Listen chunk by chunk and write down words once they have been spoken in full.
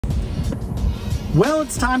Well,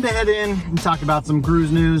 it's time to head in and talk about some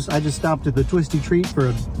cruise news. I just stopped at the Twisty Treat for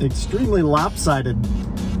an extremely lopsided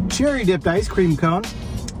cherry dipped ice cream cone.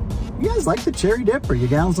 You guys like the cherry dip, or you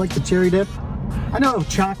gals like the cherry dip? I know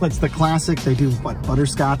chocolate's the classic. They do, what,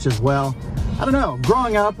 butterscotch as well? I don't know.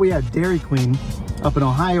 Growing up, we had Dairy Queen up in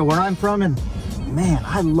Ohio, where I'm from, and man,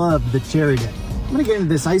 I love the cherry dip. I'm gonna get into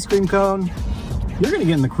this ice cream cone. You're gonna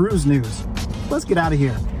get in the cruise news. Let's get out of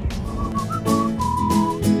here.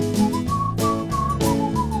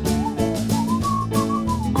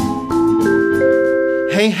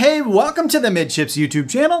 Hey, welcome to the Midships YouTube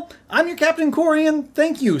channel. I'm your Captain Corey, and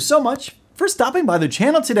thank you so much for stopping by the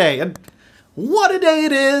channel today. And what a day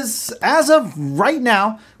it is. As of right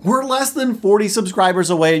now, we're less than 40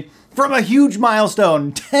 subscribers away from a huge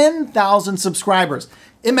milestone, 10,000 subscribers.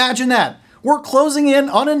 Imagine that. We're closing in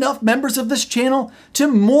on enough members of this channel to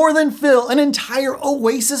more than fill an entire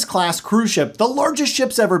Oasis-class cruise ship, the largest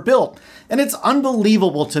ships ever built. And it's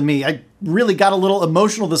unbelievable to me. I really got a little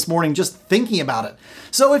emotional this morning just thinking about it.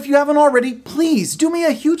 So if you haven't already, please do me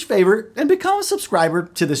a huge favor and become a subscriber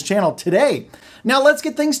to this channel today. Now let's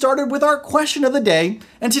get things started with our question of the day.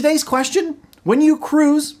 And today's question, when you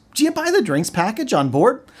cruise, do you buy the drinks package on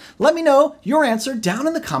board? Let me know your answer down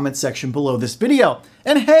in the comments section below this video.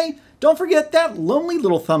 And hey, don't forget that lonely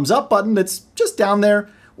little thumbs up button that's just down there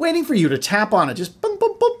waiting for you to tap on it. Just boom,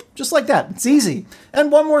 boom, boom, just like that. It's easy.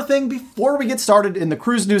 And one more thing before we get started in the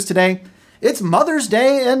cruise news today. It's Mother's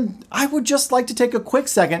Day, and I would just like to take a quick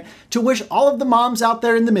second to wish all of the moms out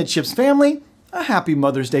there in the Midships family a happy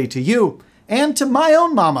Mother's Day to you. And to my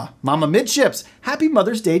own mama, Mama Midships, happy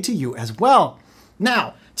Mother's Day to you as well.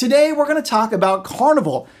 Now, today we're going to talk about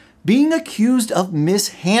Carnival being accused of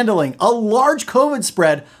mishandling a large COVID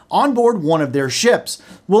spread on board one of their ships.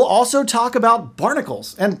 We'll also talk about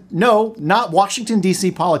Barnacles. And no, not Washington,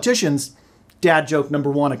 D.C. politicians. Dad joke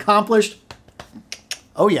number one accomplished.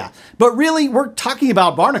 Oh yeah, but really we're talking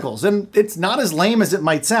about Barnacles, and it's not as lame as it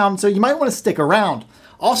might sound, so you might want to stick around.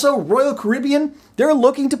 Also, Royal Caribbean, they're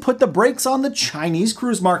looking to put the brakes on the Chinese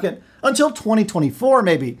cruise market until 2024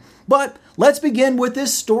 maybe. But let's begin with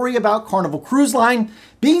this story about Carnival Cruise Line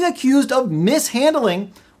being accused of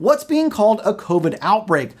mishandling what's being called a COVID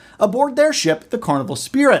outbreak aboard their ship, the Carnival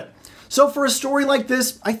Spirit. So for a story like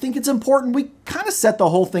this, I think it's important we kind of set the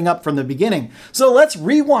whole thing up from the beginning. So let's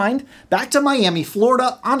rewind back to Miami,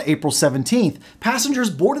 Florida on April 17th. Passengers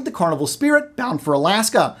boarded the Carnival Spirit bound for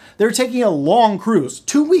Alaska. They're taking a long cruise,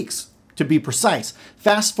 2 weeks to be precise.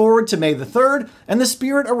 Fast forward to May the 3rd, and the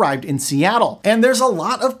Spirit arrived in Seattle. And there's a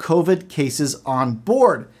lot of COVID cases on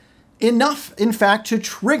board. Enough, in fact, to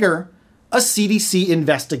trigger a CDC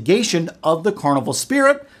investigation of the Carnival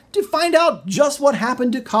Spirit to find out just what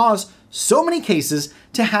happened to cause so many cases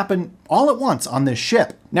to happen all at once on this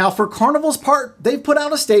ship. Now, for Carnival's part, they've put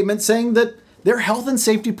out a statement saying that their health and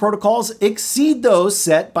safety protocols exceed those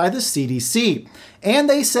set by the CDC. And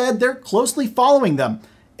they said they're closely following them,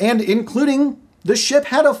 and including the ship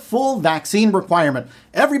had a full vaccine requirement.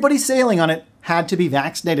 Everybody sailing on it had to be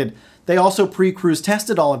vaccinated. They also pre-cruise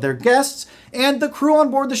tested all of their guests, and the crew on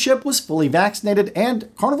board the ship was fully vaccinated,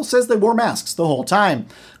 and Carnival says they wore masks the whole time.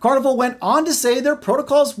 Carnival went on to say their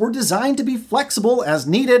protocols were designed to be flexible as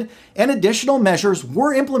needed, and additional measures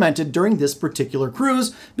were implemented during this particular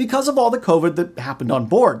cruise because of all the COVID that happened on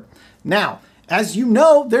board. Now, as you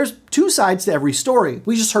know, there's two sides to every story.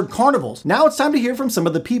 We just heard Carnival's. Now it's time to hear from some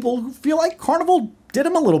of the people who feel like Carnival did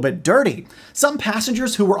them a little bit dirty. Some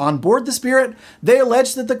passengers who were on board the Spirit, they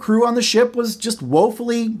alleged that the crew on the ship was just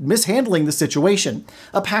woefully mishandling the situation.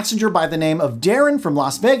 A passenger by the name of Darren from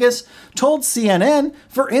Las Vegas told CNN,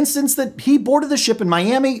 for instance, that he boarded the ship in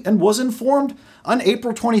Miami and was informed on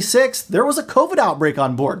April 26th there was a COVID outbreak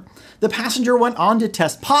on board. The passenger went on to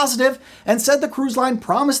test positive and said the cruise line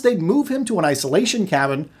promised they'd move him to an isolation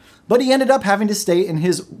cabin, but he ended up having to stay in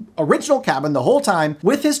his original cabin the whole time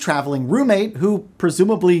with his traveling roommate, who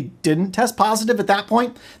presumably didn't test positive at that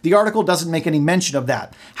point. The article doesn't make any mention of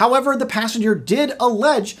that. However, the passenger did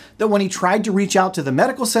allege that when he tried to reach out to the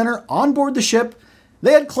medical center on board the ship,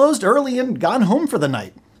 they had closed early and gone home for the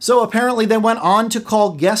night. So apparently they went on to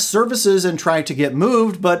call guest services and try to get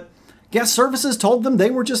moved, but guest services told them they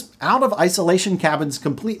were just out of isolation cabins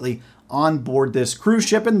completely on board this cruise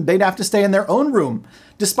ship, and they'd have to stay in their own room,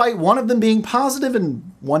 despite one of them being positive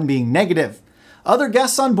and one being negative. Other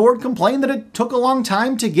guests on board complained that it took a long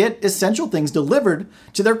time to get essential things delivered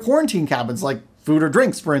to their quarantine cabins, like food or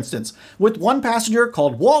drinks, for instance, with one passenger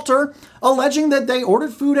called Walter alleging that they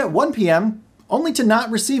ordered food at 1 p.m. only to not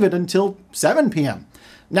receive it until 7 p.m.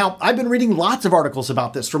 Now, I've been reading lots of articles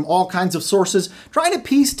about this from all kinds of sources, trying to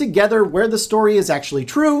piece together where the story is actually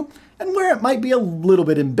true and where it might be a little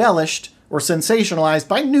bit embellished or sensationalized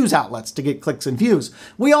by news outlets to get clicks and views.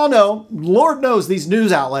 We all know, Lord knows these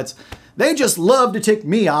news outlets, they just love to tick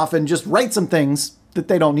me off and just write some things that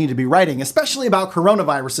they don't need to be writing, especially about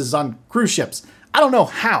coronaviruses on cruise ships. I don't know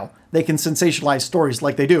how they can sensationalize stories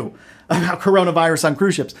like they do about coronavirus on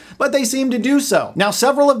cruise ships, but they seem to do so. Now,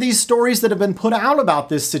 several of these stories that have been put out about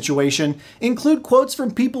this situation include quotes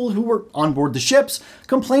from people who were on board the ships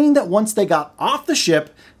complaining that once they got off the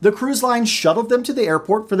ship, the cruise line shuttled them to the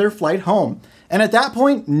airport for their flight home. And at that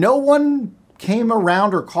point, no one came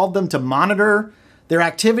around or called them to monitor their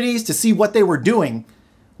activities to see what they were doing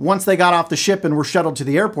once they got off the ship and were shuttled to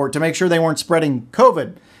the airport to make sure they weren't spreading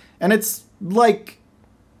COVID. And it's like,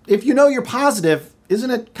 if you know you're positive, isn't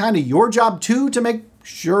it kind of your job too to make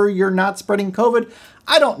sure you're not spreading COVID?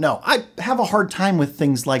 I don't know. I have a hard time with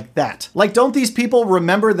things like that. Like, don't these people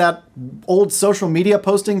remember that old social media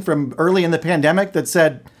posting from early in the pandemic that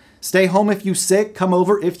said, stay home if you sick, come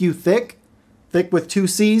over if you thick? Thick with 2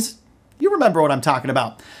 C's? You remember what I'm talking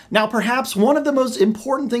about. Now, perhaps one of the most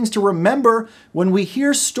important things to remember when we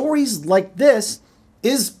hear stories like this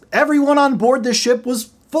is everyone on board the ship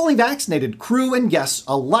was fully vaccinated, crew and guests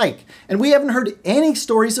alike. And we haven't heard any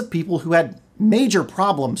stories of people who had major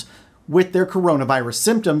problems with their coronavirus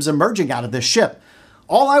symptoms emerging out of this ship.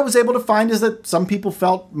 All I was able to find is that some people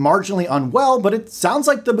felt marginally unwell, but it sounds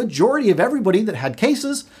like the majority of everybody that had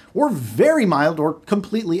cases were very mild or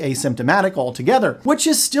completely asymptomatic altogether, which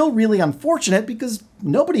is still really unfortunate because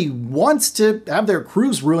nobody wants to have their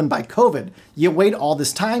cruise ruined by COVID. You wait all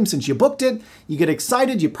this time since you booked it, you get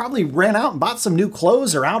excited, you probably ran out and bought some new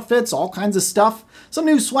clothes or outfits, all kinds of stuff, some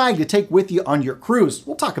new swag to take with you on your cruise.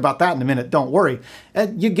 We'll talk about that in a minute, don't worry.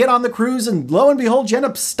 And you get on the cruise and lo and behold, you end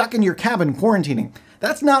up stuck in your cabin quarantining.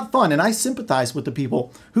 That's not fun, and I sympathize with the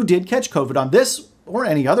people who did catch COVID on this or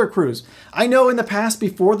any other cruise. I know in the past,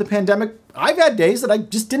 before the pandemic, I've had days that I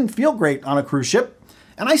just didn't feel great on a cruise ship,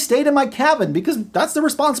 and I stayed in my cabin because that's the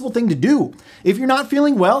responsible thing to do. If you're not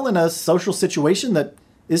feeling well in a social situation that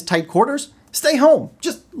is tight quarters, stay home.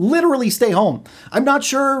 Just literally stay home. I'm not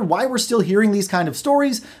sure why we're still hearing these kind of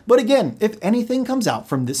stories, but again, if anything comes out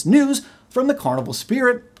from this news, from the Carnival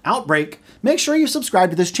Spirit outbreak, make sure you subscribe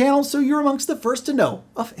to this channel so you're amongst the first to know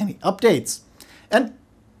of any updates. And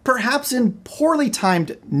perhaps in poorly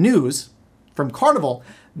timed news from Carnival,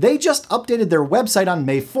 they just updated their website on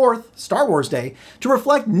May 4th, Star Wars Day, to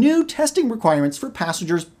reflect new testing requirements for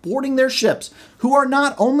passengers boarding their ships who are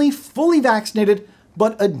not only fully vaccinated,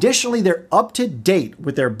 but additionally they're up to date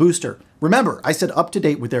with their booster. Remember, I said up to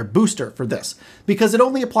date with their booster for this, because it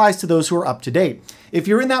only applies to those who are up to date. If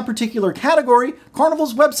you're in that particular category,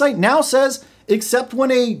 Carnival's website now says, except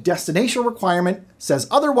when a destination requirement says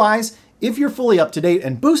otherwise, if you're fully up to date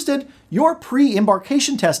and boosted, your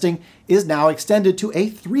pre-embarkation testing is now extended to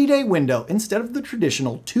a 3-day window instead of the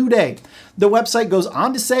traditional 2-day. The website goes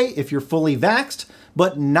on to say if you're fully vaxxed,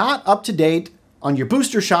 but not up to date on your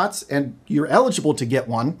booster shots and you're eligible to get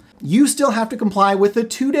one, you still have to comply with the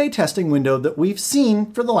 2-day testing window that we've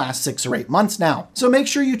seen for the last 6 or 8 months now. So make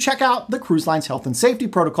sure you check out the cruise line's health and safety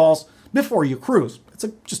protocols before you cruise. It's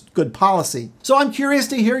just good policy. So I'm curious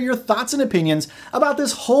to hear your thoughts and opinions about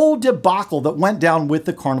this whole debacle that went down with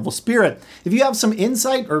the Carnival Spirit. If you have some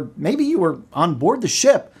insight, or maybe you were on board the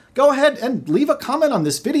ship, go ahead and leave a comment on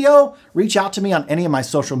this video. Reach out to me on any of my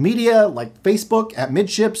social media, like Facebook at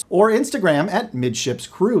Midships or Instagram at Midships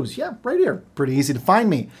Cruise. Yeah, right here. Pretty easy to find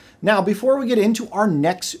me. Now, before we get into our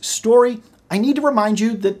next story, I need to remind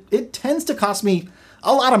you that it tends to cost me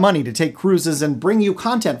a lot of money to take cruises and bring you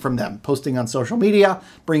content from them, posting on social media,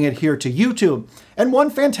 bring it here to YouTube. And one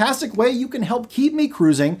fantastic way you can help keep me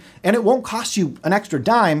cruising, and it won't cost you an extra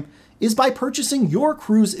dime, is by purchasing your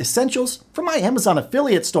cruise essentials from my Amazon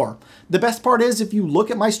affiliate store. The best part is if you look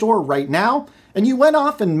at my store right now and you went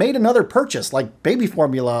off and made another purchase like baby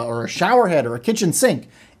formula or a shower head or a kitchen sink,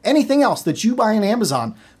 anything else that you buy on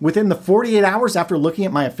Amazon within the 48 hours after looking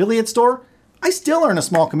at my affiliate store, I still earn a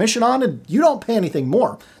small commission on, and you don't pay anything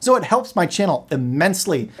more. So it helps my channel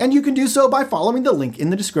immensely. And you can do so by following the link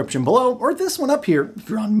in the description below, or this one up here if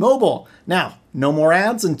you're on mobile. Now, no more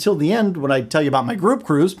ads until the end when I tell you about my group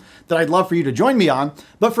cruise that I'd love for you to join me on.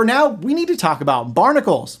 But for now, we need to talk about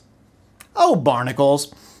Barnacles. Oh,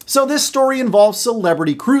 Barnacles. So this story involves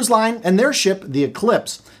Celebrity Cruise Line and their ship, the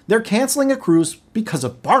Eclipse. They're canceling a cruise because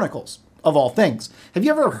of barnacles, of all things. Have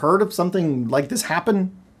you ever heard of something like this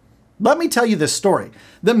happen? Let me tell you this story.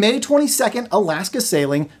 The May 22nd Alaska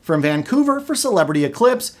sailing from Vancouver for Celebrity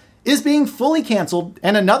Eclipse is being fully canceled,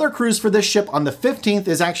 and another cruise for this ship on the 15th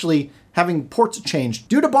is actually having ports changed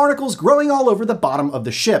due to barnacles growing all over the bottom of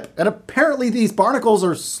the ship. And apparently these barnacles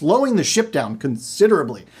are slowing the ship down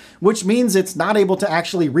considerably, which means it's not able to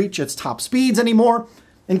actually reach its top speeds anymore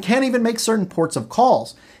and can't even make certain ports of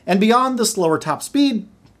calls. And beyond the slower top speed,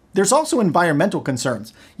 there's also environmental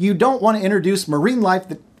concerns. You don't want to introduce marine life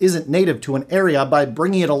that isn't native to an area by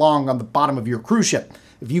bringing it along on the bottom of your cruise ship,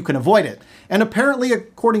 if you can avoid it. And apparently,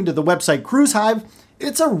 according to the website Cruise Hive,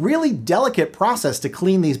 it's a really delicate process to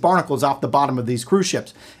clean these barnacles off the bottom of these cruise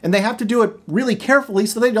ships. And they have to do it really carefully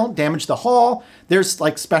so they don't damage the hull. There's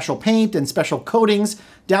like special paint and special coatings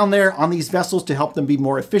down there on these vessels to help them be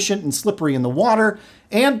more efficient and slippery in the water.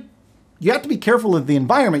 And you have to be careful of the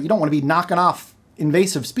environment. You don't want to be knocking off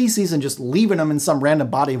invasive species and just leaving them in some random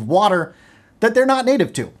body of water that they're not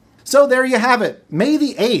native to. So there you have it. May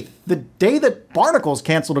the 8th, the day that Barnacles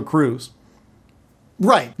canceled a cruise.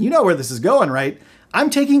 Right, you know where this is going, right? I'm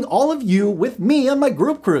taking all of you with me on my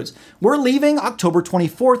group cruise. We're leaving October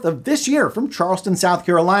 24th of this year from Charleston, South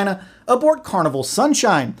Carolina, aboard Carnival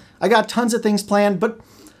Sunshine. I got tons of things planned, but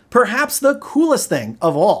perhaps the coolest thing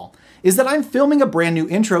of all is that I'm filming a brand new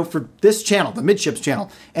intro for this channel, the Midships channel.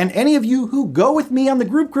 And any of you who go with me on the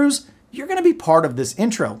group cruise, you're gonna be part of this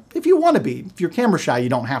intro. If you wanna be. If you're camera shy, you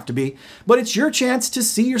don't have to be. But it's your chance to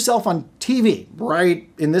see yourself on TV, right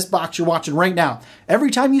in this box you're watching right now,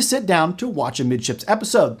 every time you sit down to watch a Midships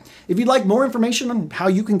episode. If you'd like more information on how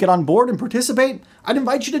you can get on board and participate, I'd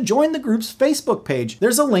invite you to join the group's Facebook page.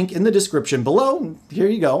 There's a link in the description below. Here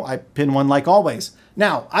you go, I pin one like always.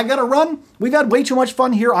 Now, I gotta run. We've had way too much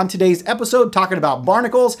fun here on today's episode talking about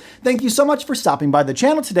barnacles. Thank you so much for stopping by the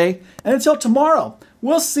channel today. And until tomorrow,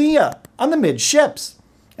 we'll see ya on the Midships.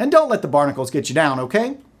 And don't let the barnacles get you down,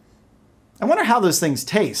 okay? I wonder how those things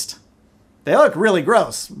taste. They look really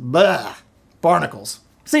gross. Blah. Barnacles.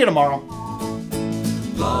 See you tomorrow.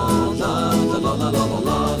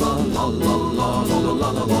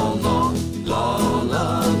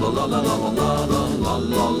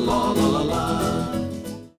 La